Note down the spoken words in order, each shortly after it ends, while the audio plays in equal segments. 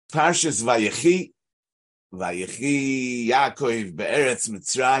Parshas Vayechi. Vayechi Yaakov be'eretz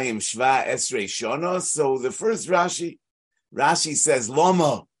Mitzrayim shva esrei shonos. So the first Rashi says,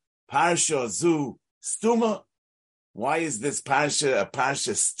 Loma Parsha zu stuma. Why is this parsha a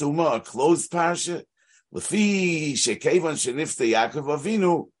parsha stuma, a closed parsha? Lefi shekevan shenifta Yaakov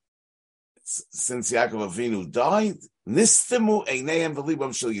Avinu. Since Yaakov Avinu died, nistemu einayim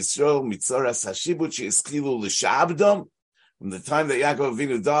v'libam shel Yisrael mitzoras hashibut she'eschilu l'shabdam. From the time that Yaakov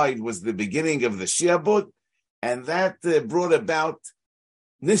Avinu died was the beginning of the shiabut, and that brought about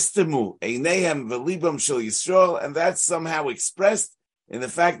nistemu einayim v'libam shel Yisrael, and that's somehow expressed in the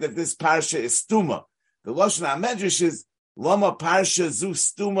fact that this parsha is stuma. The Lashon HaMedrash is lama parsha zu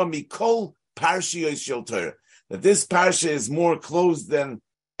stuma mikol parshiyos shel Torah. That this parsha is more closed than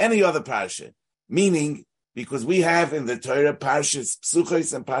any other parsha, meaning because we have in the Torah parshas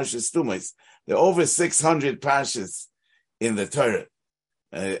psuchos and parshas stumos. There are over 600 parshas in the Torah.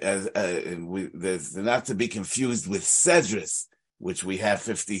 There's not to be confused with Sedris, which we have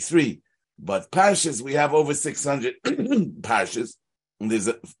 53, but parshas we have over 600 parshas. And there's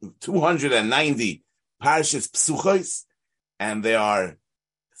 290 parshas psuchos, and there are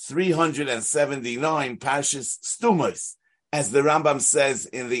 379 parshas stumos, as the Rambam says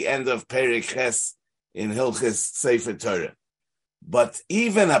in the end of Perek Ches in Hilchis Sefer Torah. But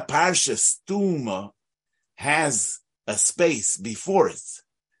even a parsha stuma has a space before it.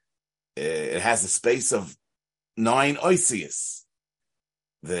 It has a space of 9 oisius.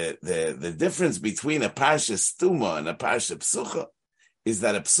 The difference between a parsha stuma and a parsha psucha is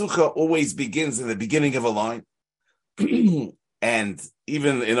that a psucha always begins in the beginning of a line. And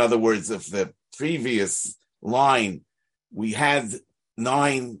even, in other words, if the previous line we had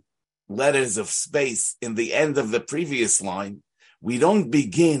 9 letters of space in the end of the previous line, we don't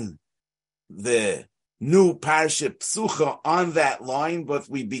begin the new Parsha Psucha on that line, but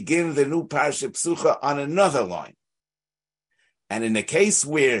we begin the new Parsha Psucha on another line. And in a case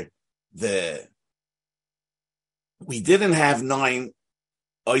where we didn't have 9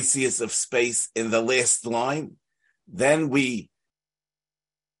 oisius of space in the last line, then we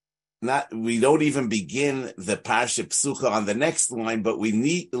don't even begin the Parsha Psucha on the next line, but we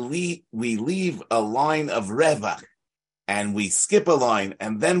leave a line of Revach, and we skip a line,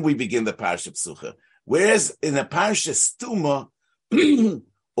 and then we begin the Parsha Psucha. Whereas in the Parsha Stuma,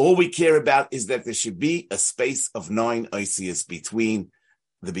 all we care about is that there should be a space of 9 oisius between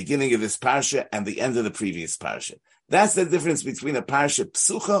the beginning of this Parsha and the end of the previous Parsha. That's the difference between a Parsha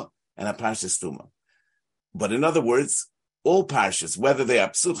Psucha and a Parsha Stuma. But in other words, all parshas, whether they are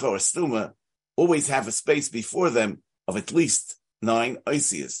psucha or stuma, always have a space before them of at least 9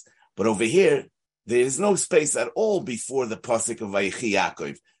 oisius. But over here, there is no space at all before the pasuk of Vayechi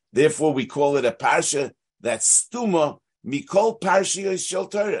Yaakov. Therefore, we call it a parsha that's stuma mikol parshiyos shel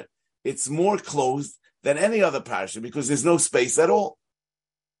Torah. It's more closed than any other parsha because there's no space at all.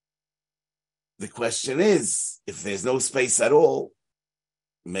 The question is, if there's no space at all,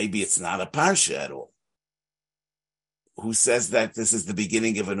 maybe it's not a parsha at all. Who says that this is the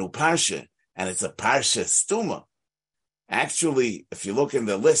beginning of a new parsha and it's a parsha stuma? Actually, if you look in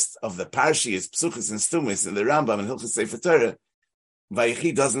the list of the parshas, psuchas and stumas in the Rambam and Hilchos Sefer Torah,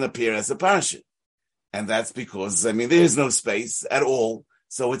 Vayechi doesn't appear as a parsha, and that's because there is no space at all,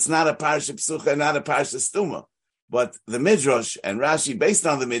 so it's not a parsha psucha, not a parsha stuma. But the Midrash and Rashi, based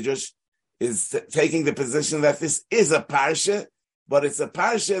on the Midrash, is taking the position that this is a parsha, but it's a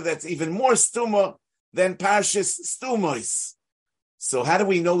parsha that's even more stuma than Parshas Stumos. So how do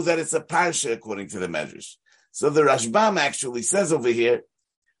we know that it's a Parsha according to the Medrash? So the Rashbam actually says over here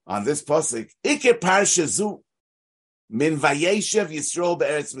on this pasuk, Ike Parsha Zu Min Vayeshev Yisrael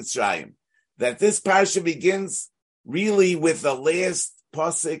Be'eretz Mitzrayim, that this Parsha begins really with the last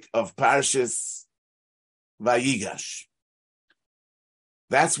pasuk of Parshas Vayigash.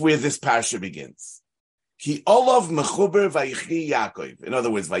 That's where this Parsha begins. Ki olav mechuber Vayechi Yaakov. In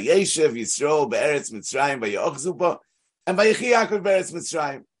other words, Vayeshev Yisrael Be'eretz Mitzrayim Vayochzu Bo, and Vayechi Yaakov Be'eretz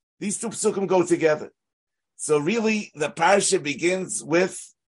Mitzrayim. These two psukim go together. So really, the parsha begins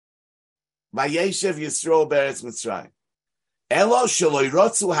with Vayeshev Yisrael Be'eretz Mitzrayim. Elo shelo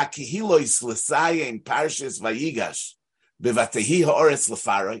yirotzu hakihilos l'sayim Parshas Vayigash bevatehi ha'oretz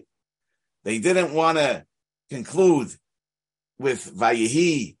lefaroi. They didn't want to conclude with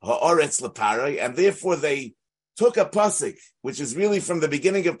Vayehi ha'oretz leparoi, and therefore they took a pasuk, which is really from the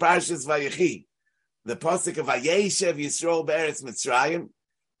beginning of Parshas Vayechi, the pasuk of Vayeshev Yisrael Be'eretz Mitzrayim,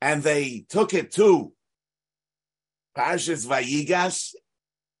 and they took it to Parshas Vayigash,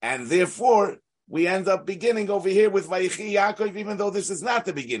 and therefore we end up beginning over here with Vayechi Yaakov, even though this is not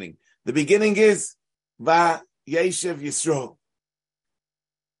the beginning. The beginning is Vayeshev Yisrael.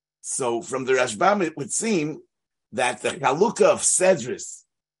 So from the Rashbam, it would seem that the Chalukah of Sedris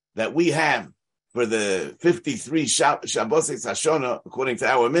that we have for the 53 Shabbos Hashona, according to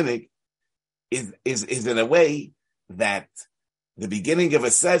our minig, is in a way that the beginning of a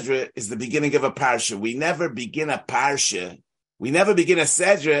Sedra is the beginning of a Parsha. We never begin a Parsha. We never begin a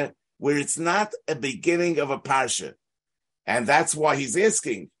Sedra where it's not a beginning of a Parsha. And that's why he's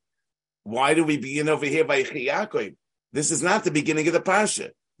asking, why do we begin over here by Yaakov? This is not the beginning of the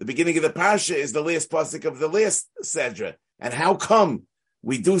Parsha. The beginning of the Parsha is the last pasuk of the last Sedra. And how come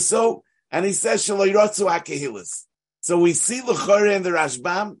we do so? And he says, Shelo yirotzu hakehilas. So we see l'choreh in the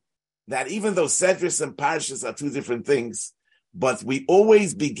Rashbam that even though Sedras and Parshas are two different things, but we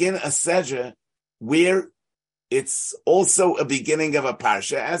always begin a Sedra where it's also a beginning of a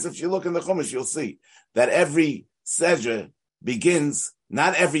Parsha. As if you look in the Chumash, you'll see that every Sedra begins,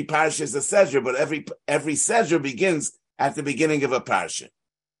 not every Parsha is a Sedra, but every Sedra begins at the beginning of a Parsha.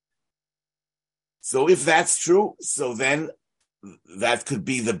 So if that's true, so then that could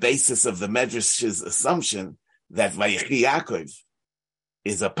be the basis of the Medrash's assumption that Vayechi Yaakov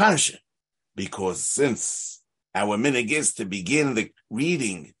is a Parsha, because since our minig is to begin the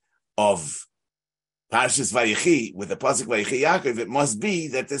reading of Parshas Vayechi with the pasuk Vayechi Yaakov, it must be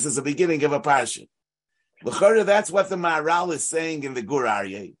that this is the beginning of a Parsha. L'chorah, that's what the Maharal is saying in the Gur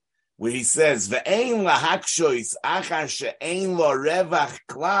Aryeh, where he says, "Ve'ein lahakshois achar she'ein lo revach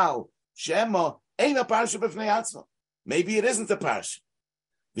klal shema ein a Parsha b'fnei atzma." Maybe it isn't a Parsha.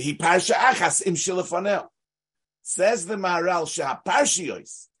 V'hi Parsha achas im shelefonel. Says the Maharal, sheha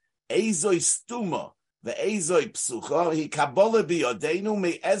Parshiyos eizoi stuma ve'eizoi psucha hi kabbalah biyodenu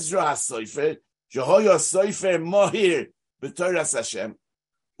me Ezra hasofer jehoya sofer mohir b'toras Hashem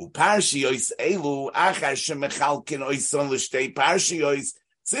u'Parshiyos elu achar shemechalkin oison l'shtei Parshiyos.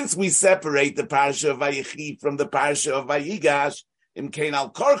 Since we separate the Parsha of Vayechi from the Parsha of Vayigash, im kein al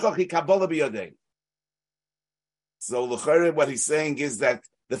korchoch hi kabbalah biyodenu. So l'choreh, what he's saying is that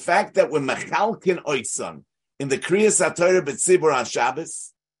the fact that we're mechalkin oison in the Kriyas HaTorah B'tzibur on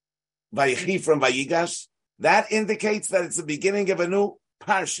Shabbos, Vayechi from Vayigash, that indicates that it's the beginning of a new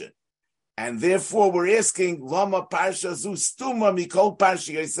Parsha. And therefore we're asking, Lama Parsha Zu Stuma Mikol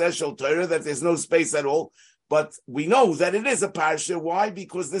Parsha Yoseh Shel Torah, that there's no space at all. But we know that it is a Parsha. Why?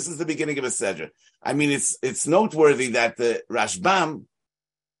 Because this is the beginning of a Sedra. I mean, it's noteworthy that the Rashbam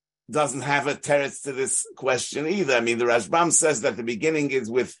doesn't have a teretz to this question either. I mean, the Rashbam says that the beginning is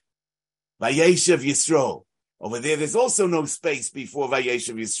with Vayeshev Yisro. Over there's also no space before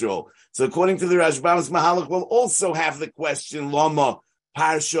Vayeshev Yisro. So according to the Rashbam's Mahalach, we'll also have the question, Lama,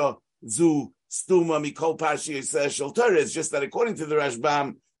 Parsha, Zu, Stuma, Mikol, Parsha, Yisrael, Shel Torah. It's just that according to the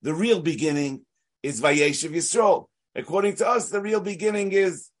Rashbam, the real beginning is Vayeshev Yisro. According to us, the real beginning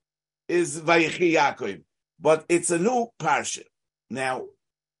is Vayechi Yaakov. But it's a new Parsha. Now,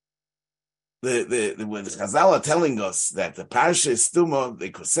 the Chazal are telling us that the Parsha is Stuma,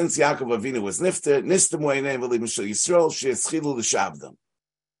 because since Yaakov Avinu was Nifter, Nistamu Einei V'Lim Shel Yisrael, She'eschilu L'Shavdam.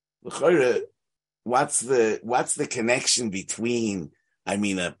 L'chorah, what's the connection between, a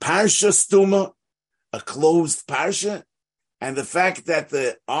Parsha Stuma, a closed Parsha, and the fact that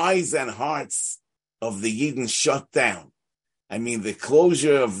the eyes and hearts of the Yidden shut down? The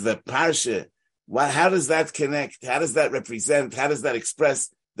closure of the Parsha, how does that connect? How does that represent? How does that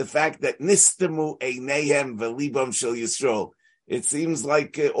express the fact that Nistamu Eineihem V'Libam Shel Yisrael? It seems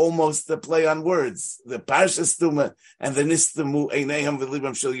like almost a play on words. The Parsha Stuma and the Nistamu Eineihem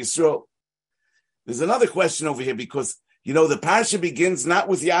V'Libam Shel Yisrael. There's another question over here because, the Parsha begins not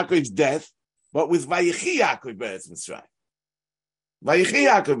with Yaakov's death, but with Vayechi Yaakov Beretz Mitzrayim. Vayechi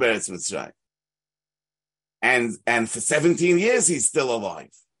Yaakov Beretz Mitzrayim. And for 17 years he's still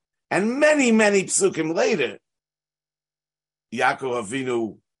alive. And many, many psukim later, Yaakov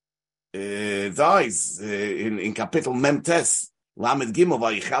Avinu dies in Kapitel Memtes, Lamed Gimel,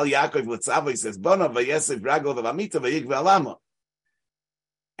 Vayichal Yaakov L'tzavo, he says, Bona v'yesef ragol v'lamita v'yig v'alama.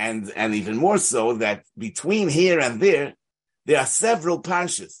 And even more so that between here and there are several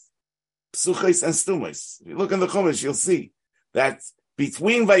parshas, psuchos and stumos. If you look in the Chumash, you'll see that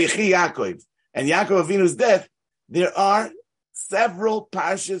between Vayechi Yaakov and Yaakov Avinu's death, there are several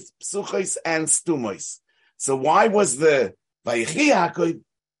parshas, psuchos and stumos. So why was the Vayechi Yaakov?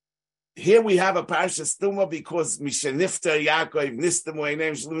 Here we have a parsha stuma because Mishenifta Yaakov Nistamu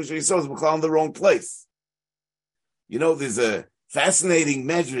Eineihem Shel Yisrael is in the wrong place. There's a fascinating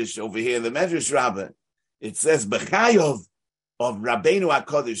medrash over here in the Medrash Rabbah. It says B'chayov of Rabbeinu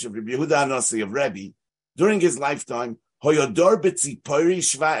HaKodesh, of Rabbi Yehuda HaNasi of Rebbe, during his lifetime, Hoyodor b'Tzipori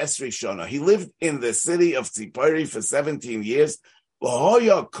Shva Esrei Shana. He lived in the city of Tzipori for 17 years.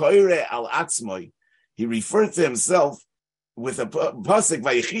 V'hoya koire al atzmoi. He referred to himself with a pasuk,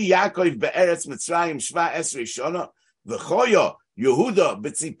 Vayechi Yaakov be'eretz Mitzrayim shva esrei shana, v'choya Yehuda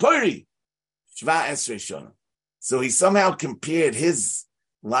b'tzipori shva esrei shana. So he somehow compared his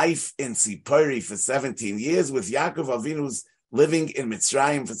life in Tzipori for 17 years with Yaakov Avinu's living in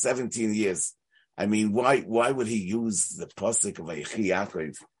Mitzrayim for 17 years. I mean, why would he use the pasuk of Vayechi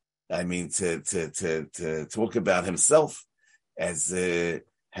Yaakov? I mean, to talk about himself as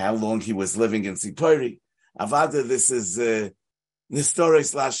how long he was living in Tzipori. Avada, this is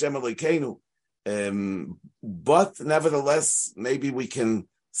Nistoros LaHashem Elokeinu. But nevertheless, maybe we can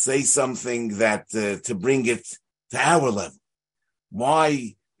say something that to bring it to our level.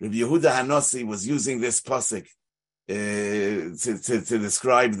 Why Rabbi Yehuda Hanasi was using this pasuk to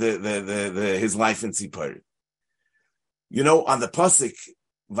describe the his life in Tzipori. You know, on the pasuk,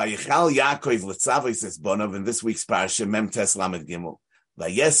 Vayichal Yaakov L'tzavos es bonav, in this week's parsha, Mem Tes Lamed Gimel,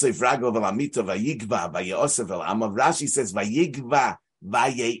 Vayesef Rago V'lamito Vayigva Vayosef V'lamav. Rashi says Vayigva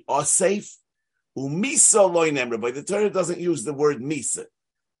Vayosef Umisa Loi Nem. Rabbi, the Torah doesn't use the word Misa,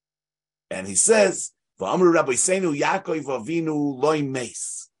 and he says V'amru Rabbi Seinu Yaakov Avinu Loi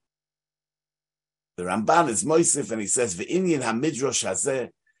Meis. The Ramban is Moisef, and he says V'inyin HaMidrash Hazeh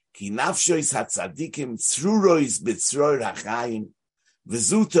Ki Nafshois HaTzadikim Tzrurois B'tzror HaChayim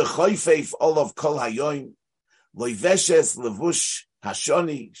V'zuta Choyfeif Olav Kol Hayoim Loi Veshes Levush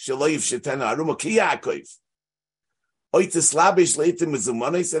Hashoni Shelo Yivshetenu Aruma Ki Yaakov Oitis Labish Leitim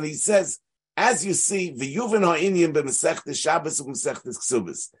Mezumonis. And he says, as you see, V'yuven Ha'inyin B'Mesechtes Shabbos U'Mesechtes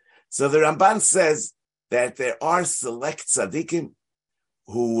Ksubas. So the Ramban says that there are select tzaddikim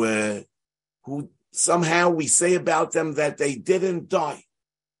who somehow we say about them that they didn't die.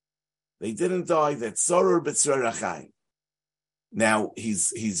 They didn't die. That soror b'tzror achayim. Now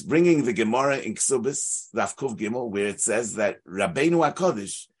he's bringing the Gemara in Ksubis Daf Kuf Gimel, where it says that Rabbeinu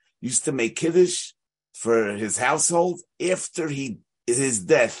HaKodesh used to make kiddush for his household. After his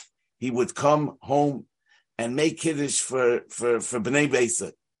death, he would come home and make kiddush for Bnei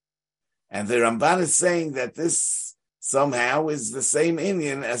Beisa. And the Ramban is saying that this somehow is the same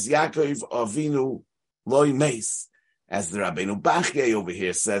Indian as Yaakov Avinu Loi Meis, as the Rabbeinu Bachye over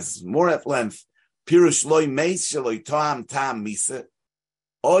here says more at length. Pirush Loi Meis Sheloi Toam Tam Misa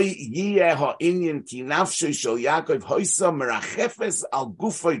Oy Yiyeh HaInyan Ki Nafsho Shel Yaakov Hoysa Merachefes Al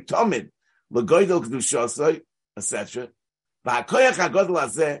Gufoi Tomid L'Goydel Kedushosoi, etc. V'Hakoyach HaGodel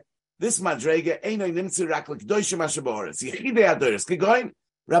Hazeh, this Madrega Einoi Nimtzi Rak L'Kedoshim Asher Ba'oretz Yechidei Adoros Kegoin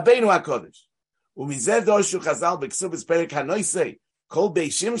Rabbeinu HaKodesh Umizeh Dorshu Chazal B'Ksubis Perek HaNoisei Kol Bei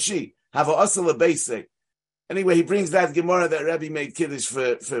Shimshi Hava Osa LeBeisei. Anyway, he brings that Gemara that Rabbi made Kiddush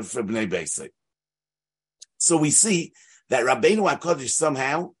for Bnei Beisei. So we see that Rabbeinu HaKodesh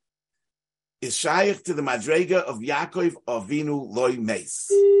somehow is shaykh to the Madrega of Yaakov Avinu Loi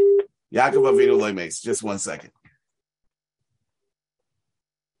Meis. Yaakov Avinu Loi Meis. Just 1 second.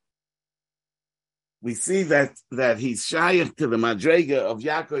 We see that he's shaykh to the Madrega of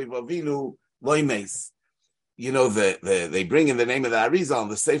Yaakov Avinu Loi Meis. You know, they bring in the name of the Arizal,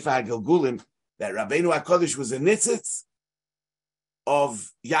 the Sefer HaGilgulim, that Rabbeinu HaKodesh was a nitzitz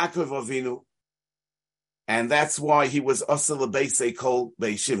of Yaakov Avinu, and that's why he was Asa L'Beisei Kol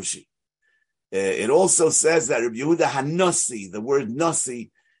Bei Shimshi. It also says that Rabbi Yehuda Hanasi, the word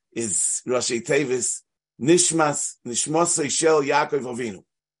Nasi, is Rashi Tevis Nishmosei Shel Yaakov Avinu.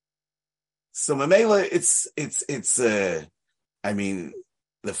 So Mamela, it's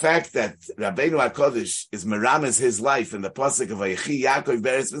the fact that Rabbeinu HaKodesh is merames his life in the pasuk of Vayechi Yaakov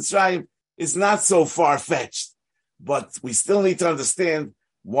Be'eretz Mitzrayim is not so far-fetched, but we still need to understand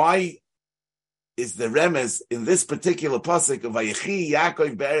why is the remez in this particular pasuk of Vayechi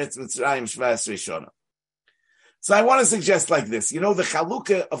Yaakov Be'eretz Mitzrayim Shva Esrei Shana. So I want to suggest like this, you know, the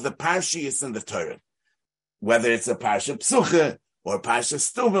chalukah of the parshiyos in the Torah, whether it's a parsha psucha or parsha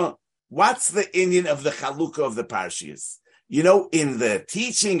stuma, what's the inyan of the chalukah of the parshiyos? You know, in the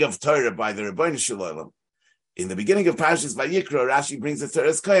teaching of Torah by the Rebbeinu Shalom, in the beginning of Parshas Vayikra, Rashi brings the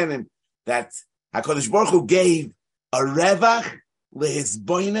Torah's Koyanim that HaKadosh Baruch Hu gave a revach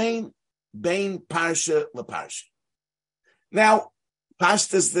lehizboinein bein parsha leparsha. Now,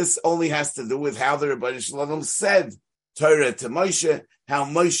 Pashtas, this only has to do with how the Rebbeinu Shalom said Torah to Moshe, how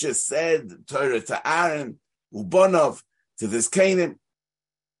Moshe said Torah to Aaron, Ubonov, to this Canaan.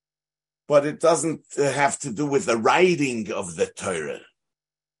 But it doesn't have to do with the writing of the Torah.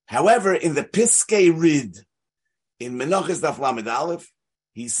 However, in the Piskei Rid, in Menachos Daf Lamed Aleph,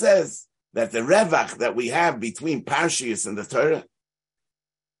 he says that the revach that we have between Parshiyos and the Torah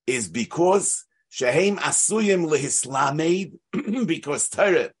is because Shehem Asuyim Lehislamed, because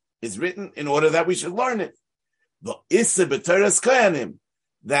Torah is written in order that we should learn it. The Issa B'Torah's Koyanim,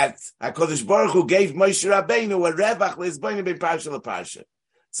 that HaKadosh Baruch Hu gave Moshe Rabbeinu a revach le'izboinen ben parsha le'parsha.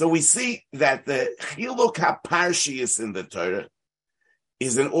 So we see that the chiluk haparshius in the Torah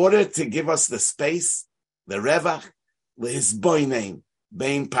is in order to give us the space, the revach le'izboinen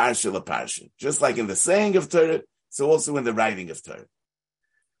ben parsha le'parsha. Just like in the saying of Torah, so also in the writing of Torah.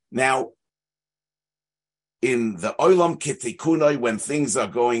 Now, in the olam kitikunoi, when things are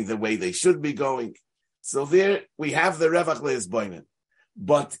going the way they should be going, so there we have the revach le'izboinen.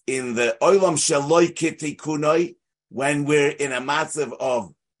 But in the olam shaloi kitikunoi, when we're in a matzav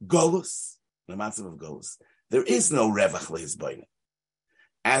of golus, there is no revach le'izboinen.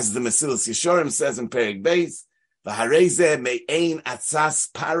 As the Mesilas Yesharim says in Perek Beis, v'hareze me'ein atzas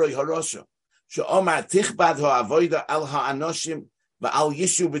paroi harosho, she'omar tichbad ha'avoida al ha'anoshim v'al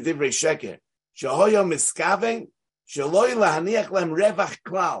yishu b'divrei sheker, she'hoyo miskaven, she'loi lahaniach lem revach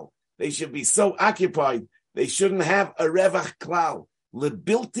klal. They should be so occupied, they shouldn't have a revach klal.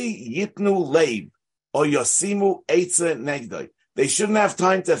 Lebilti yitnu leib, or yosimu eitze negdoi. They shouldn't have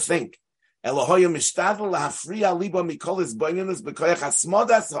time to think. Elohoyo mishtadel lahafriya libo mikolis boinenus b'koyach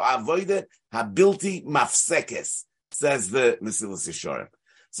hasmodas ha'avoide habilti mafsekes, says the Mesilas Yesharim.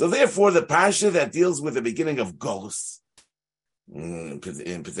 So therefore, the parsha that deals with the beginning of Golus, in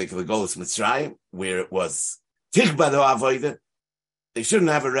particular Golus Mitzrayim, where it was tichbad ha'avoide, they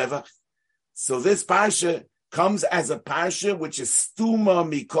shouldn't have a revach. So this parsha comes as a parsha which is stuma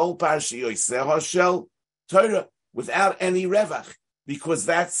mikol parsha yoseho shel Torah, without any revach, because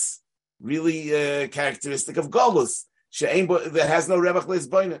that's really characteristic of Golus, that has no revach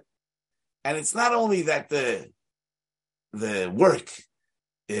le'izboinen. And it's not only that the work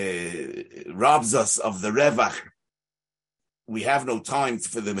robs us of the revach, we have no time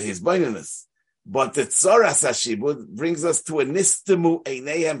for the hizboinenus, but the tzoras hashibud brings us to a nistemu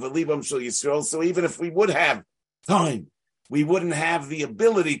eineihem v'libam shel Yisrael. So even if we would have time, we wouldn't have the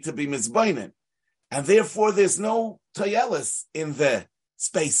ability to be mizboinen. And therefore there's no toyelis in the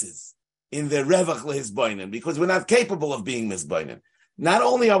spaces, in the revach lehizboinen, because we're not capable of being mizboinen. Not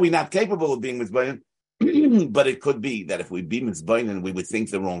only are we not capable of being mizboinen, but it could be that if we be mizboinen, we would think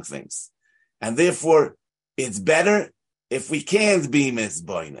the wrong things. And therefore, it's better if we can't be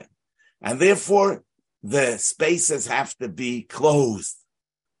mizboinen. And therefore, the spaces have to be closed.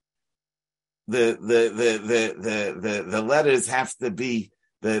 The letters have to be,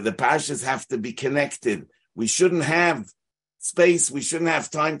 the parshas have to be connected. We shouldn't have space, we shouldn't have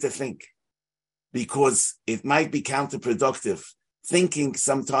time to think, because it might be counterproductive. Thinking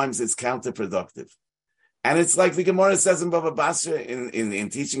sometimes is counterproductive. And it's like the Gemara says in Baba Basra in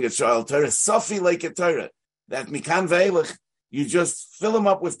teaching a child Torah, Sofi like a Torah, that mikan ve'elech, you just fill them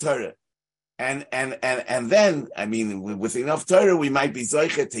up with Torah. And then, I mean, with enough Torah, we might be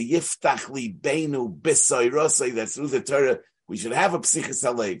zoiche to yiftach li beinu b'soirosei, that through the Torah, we should have a psichis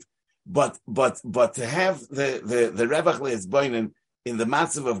halev. But to have the revach le'izboinen in the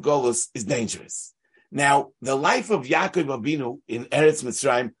matzav of Golus is dangerous. Now, the life of Yaakov Avinu in Eretz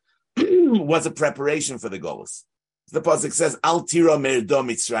Mitzrayim was a preparation for the Golus. The pasuk says, "Al tira merdo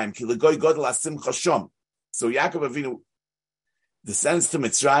Mitzrayim ki legoy godel asim chashom." So Yaakov Avinu descends to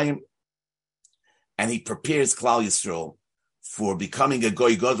Mitzrayim, and he prepares Klal Yisrael for becoming a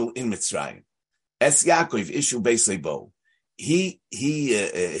goy godel in Mitzrayim. Es Yaakov ishu beisleibo. He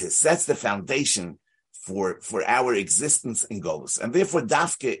sets the foundation for our existence in Golus. And therefore,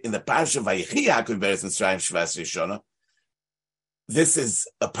 Dafke, in the Parshas Vayechi Yaakov Beretz Mitzrayim Shvas Rishona, this is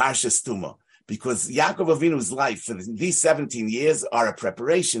a Parsha Stuma, because Yaakov Avinu's life for these 17 years are a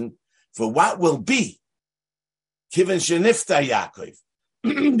preparation for what will be Kiven Shenifta Yaakov,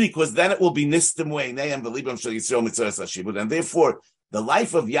 because then it will be Nistamu Einayim V'Libam Shel Yisrael Mitzoras HaShibud. And therefore, the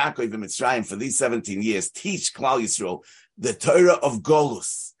life of Yaakov in Mitzrayim for these 17 years teach Klal Yisrael the Torah of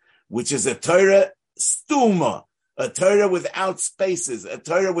Golus, which is a Torah stuma, a Torah without spaces, a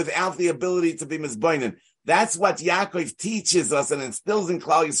Torah without the ability to be mizboinen. That's what Yaakov teaches us and instills in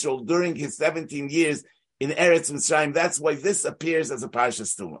Klal Yisrael during his 17 years in Eretz Mitzrayim. That's why this appears as a Parsha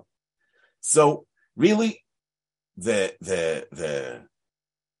Stuma. So really, a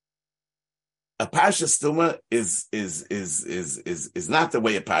Parsha Stuma is not the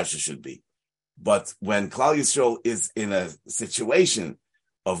way a Parsha should be. But when Klal Yisrael is in a situation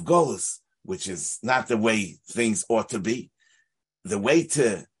of Golus, which is not the way things ought to be, the way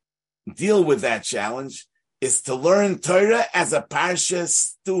to deal with that challenge is to learn Torah as a Parsha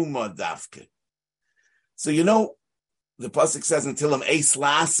Stuma Dafke. So the pasuk says in Tilim, Eis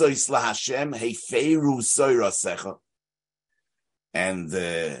la'asois la'Hashem heiferu soirasecha. And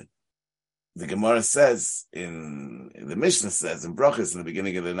the Gemara says, the Mishnah says, in Brachos, in the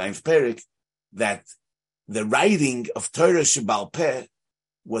beginning of the 9th Perek, that the writing of Torah Shebal Peh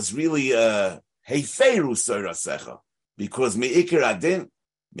was really Heiferu Sorasecha, because Me'ikir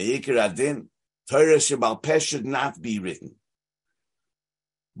Adin, Torah Shebal Peh should not be written.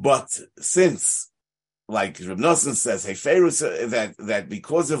 But since, like Reb Nosson says, that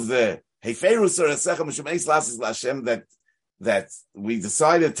because of the Heiferu Sorasecha Mishum Eis Lasis Lashem, that we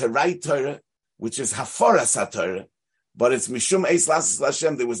decided to write Torah, which is Haforas HaTorah, but it's Mishum Eis Lasis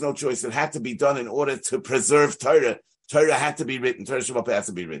Lashem, there was no choice. It had to be done in order to preserve Torah. Torah had to be written. Torah Shebal Peh had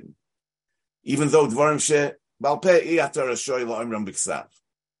to be written. Even though Dvarim Shebal Peh Iyat Torah Shoy Lo Omram B'Ksav.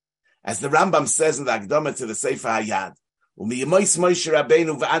 As the Rambam says in the Akdama to the Sefer Hayad, U'miyemois Moshe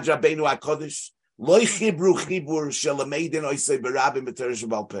Rabbeinu v'ad Rabbeinu HaKodesh, Lo Chibru Chibur Shelameidin Oisei Berabim B'Torah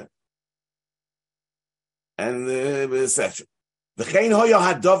Shebal Peh. And etc. V'chein hoyo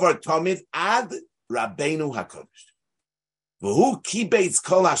hadovar Tomid ad Rabbeinu HaKodesh. V'hu kibeitz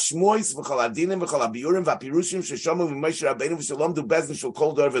kol hashmois v'chol adinim v'chol habiurim v'apirushim sheshomu v'Moshe Rabbeinu v'shalomdu bezdin shel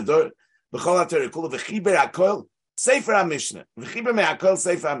kol dor v'dor v'chol haTorah kula v'chiber hakol Sefer HaMishnah v'chiber me'akol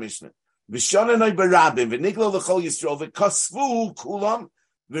Sefer HaMishnah v'shonenoi berabim v'niglo l'chol Yisrael v'kosvu kulam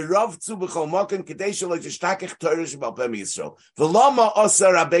v'rovtzu b'chol moken k'dei shelo tishtakech Torah shebal peh miYisrael v'lama osa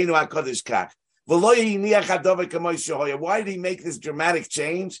Rabbeinu HaKodesh kach v'lo yiniach hadover k'moi shehoya. Why did he make this dramatic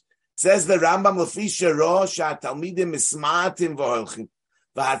change? Says the Rambam, Lefi shero sha'talmidim misma'atim v'holchim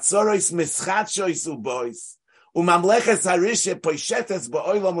v'hatzorois mischatchois u'bois u'mamleches harishe poishetes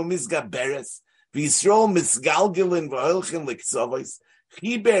ba'olam u'mizgaberes v'Yisrael misgalgelin v'holchim l'ktsovois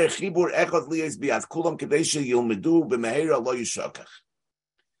chibur echot liyos b'yad kulam kedei sheyilmedu b'meheira lo yishokach.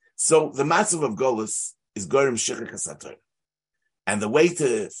 So the matzav of Golus is gorim shichachas haTorah, and the way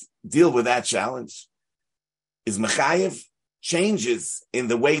to deal with that challenge is mechayev changes in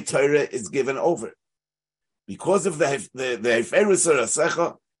the way Torah is given over. Because of the Heiferus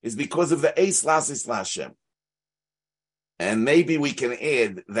Sorasecha is because of the Eis Lasis Lashem. And maybe we can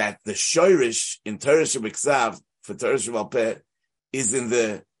add that the Shoirish in Torah Shebiksav for Torah Shebal Peh is in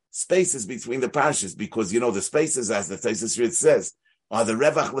the spaces between the parshas, because the spaces, as the Taisus Rid says, are the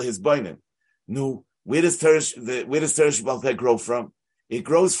Revach Lehizboinen. No, where does Torah Shebal Peh grow from? It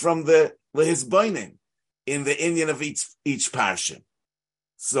grows from the Lehizboinen in the Indian of each parsha.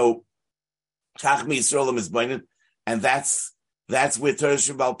 So Chachmi Yisrael Mizboinen, and that's where Torah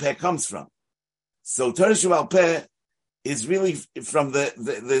Shebal Peh comes from. So Torah Shebal Peh is really from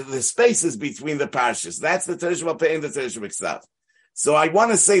the spaces between the parshas. That's the Torah Shebal Peh and the Torah Shebiksav. So I want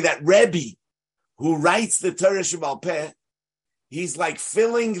to say that Rebbe, who writes the Torah Shebal Peh, he's like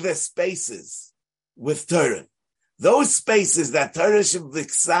filling the spaces with Torah. Those spaces that Torah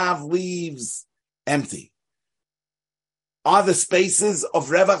Shebiksav leaves empty are the spaces of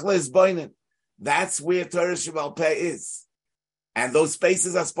Revach Lehizboinen. That's where Torah Shebal Peh is. And those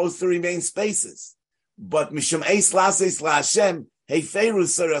spaces are supposed to remain spaces. But Mishum Eis Lasis LaHashem, Heiferu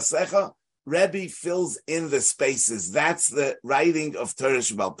Sorasecha, Rebbe fills in the spaces. That's the writing of Torah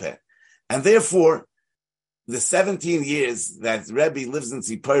Shebal Peh. And therefore, the 17 years that Rebbe lives in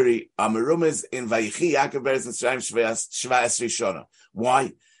Tzipori are merumes in Vayechi, Yaakov Beres Mitzrayim Shva Esrei Shana.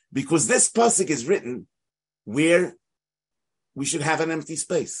 Why? Because this pasuk is written where we should have an empty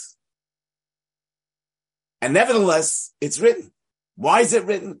space. And nevertheless, it's written. Why is it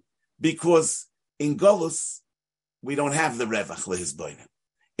written? Because in Golus, we don't have the Revach Lehizboinen.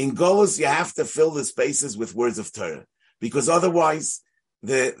 In Golus, you have to fill the spaces with words of Torah, because otherwise,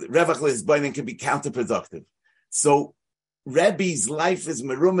 the Revach Lehizboinen can be counterproductive. So, Rebbe's life is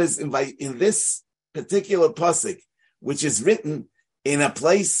merumes in this particular pasuk, which is written in a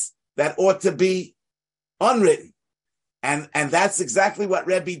place that ought to be unwritten. And that's exactly what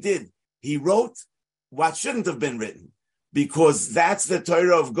Rebbe did. He wrote what shouldn't have been written, because that's the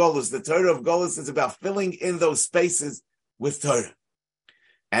Torah of Golus. The Torah of Golus is about filling in those spaces with Torah.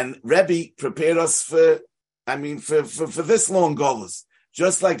 And Rebbe prepared us for this long Golus.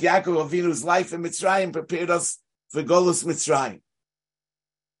 Just like Yaakov Avinu's life in Mitzrayim prepared us for Golus Mitzrayim.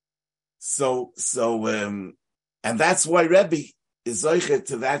 So, and that's why Rebbe is zoichet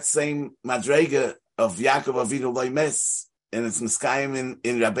to that same madrega of Yaakov Avinu Loimes, and it's Miskayim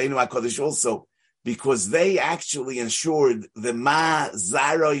in Rabbeinu HaKodesh also, because they actually ensured the Ma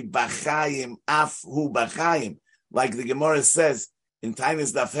Zaroi Bachayim Af Hu Bachayim, like the Gemara says in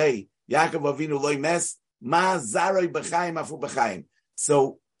Tainis Daf Hey, Yaakov Avinu Loimes, Ma Zaroi Bachayim Af Hu Bachayim.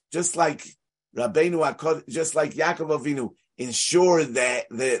 So just like Rabbeinu HaKodesh, just like Yaakov Avinu ensured that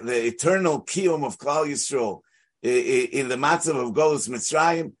the eternal kiyum of Klal Yisrael in the matzav of Golus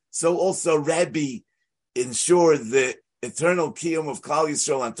Mitzrayim, so also Rebbe ensured the eternal kiyum of Klal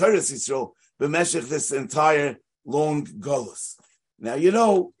Yisrael and Torah Yisrael b'meshech this entire long Golus. Now you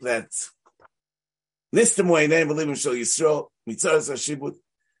know that Nistam Weinei B'Livim Shel Yisrael Mitzaras HaShibud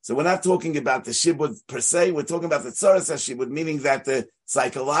So we're not talking about the shibud per se. We're talking about the tzoras hashibud, meaning that the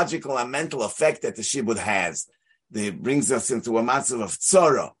psychological and mental effect that the shibud has, it brings us into a matzav of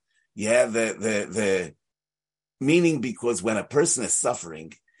tzara. Yeah, the meaning, because when a person is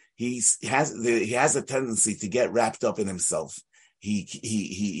suffering, he has a tendency to get wrapped up in himself.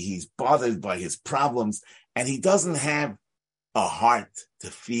 He's bothered by his problems, and he doesn't have a heart to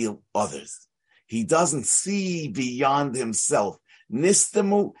feel others. He doesn't see beyond himself.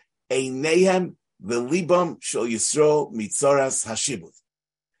 Nistemu einehem v'libam shel Yisro mitzoras hashibud.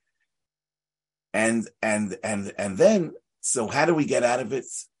 And then, so how do we get out of it?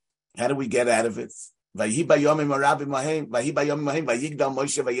 Vayi bayomim harabim lahem, vayi bayomim lahem, vayigdal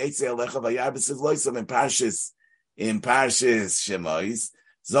Moshe vayetze alecha vayar b'sivloisom in Parshas Shemois.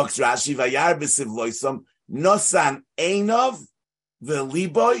 Zokt Rashi vayar b'sivloisom nosan einov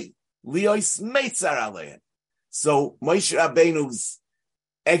v'liboy liois meitzar alehem. So Moshe Rabbeinu's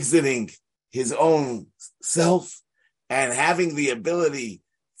exiting his own self and having the ability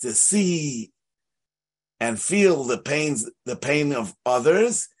to see and feel the pain of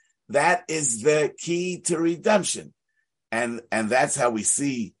others. That is the key to redemption, and that's how we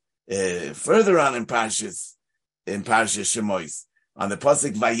see further on in Parshas Shemois on the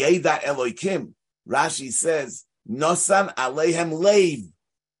pasuk Vayeda Elokim. Rashi says Nosan Aleihem Leiv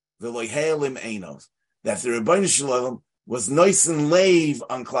V'Lohelim Einos, that the Rebbeinu Shalom was Noisen Leiv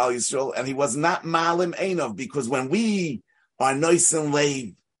on Klal Yisrael, and he was not Malim Einov, because when we are Noisen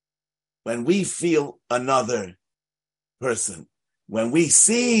Leiv, when we feel another person, when we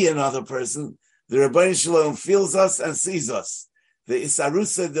see another person, the Rebbeinu Shalom feels us and sees us. The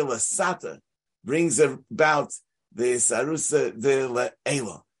Isarusa de la Sata brings about the Isarusa de la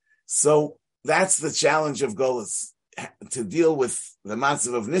Ela. So that's the challenge of Golus, to deal with the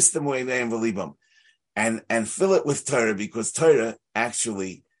matzav of Nistemu Eineim V'Libam, and fill it with Torah, because Torah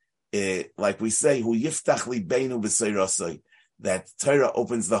actually, like we say, Hu Yiftach Libeinu B'Seirosoi, that Torah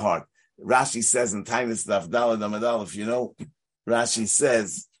opens the heart. Rashi says in Tainus Daf Daled Amud Aleph, Rashi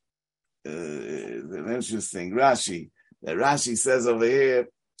says, an interesting Rashi says over here,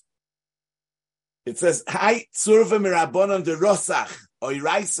 it says, Hai tzurva mirabonon de rosach,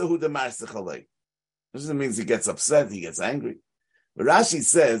 oiraisahu de marsechalei. This means he gets upset, he gets angry. But Rashi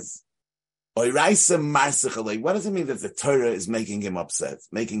says, oiraisa marsechalei. What does it mean that the Torah is making him upset,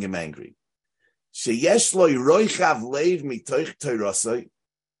 making him angry? Sheyesh lo roichav leiv mitoich toirosoi,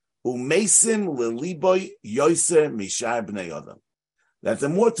 umesim leliboy yoser mishar b'nei adam. That the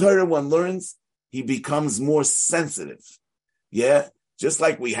more Torah one learns, he becomes more sensitive. Yeah, just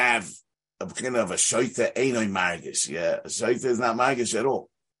like we have a kind of a shoita einoi margish. Yeah, a shoita is not margish at all.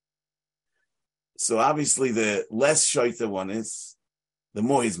 So obviously, the less shoita one is, the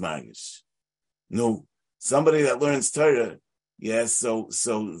more he's margish. No, somebody that learns Torah, yeah, so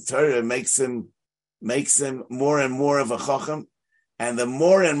Torah makes him more and more of a chacham. And the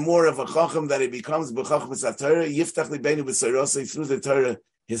more and more of a chacham that he becomes, b'chachmas ha-Torah, yiftach libeinu b'soirosei, through the Torah,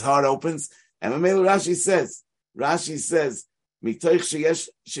 his heart opens. And Mamelu Rashi says, mitoich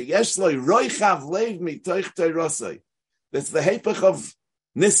sheyesh lo roichav leiv mitoich toirosei. That's the hepech of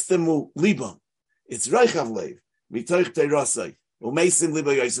nistemu libam. It's roichav leiv mitoich toirosei umeisim libo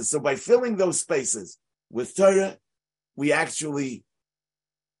yosef. So by filling those spaces with Torah, we actually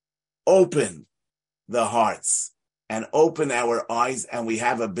open the hearts and open our eyes, and we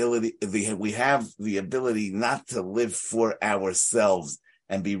have the ability not to live for ourselves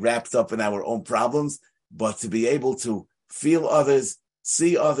and be wrapped up in our own problems, but to be able to feel others,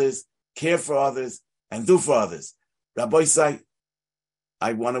 see others, care for others, and do for others. Rabbi Isai,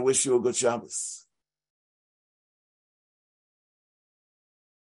 I want to wish you a good Shabbos.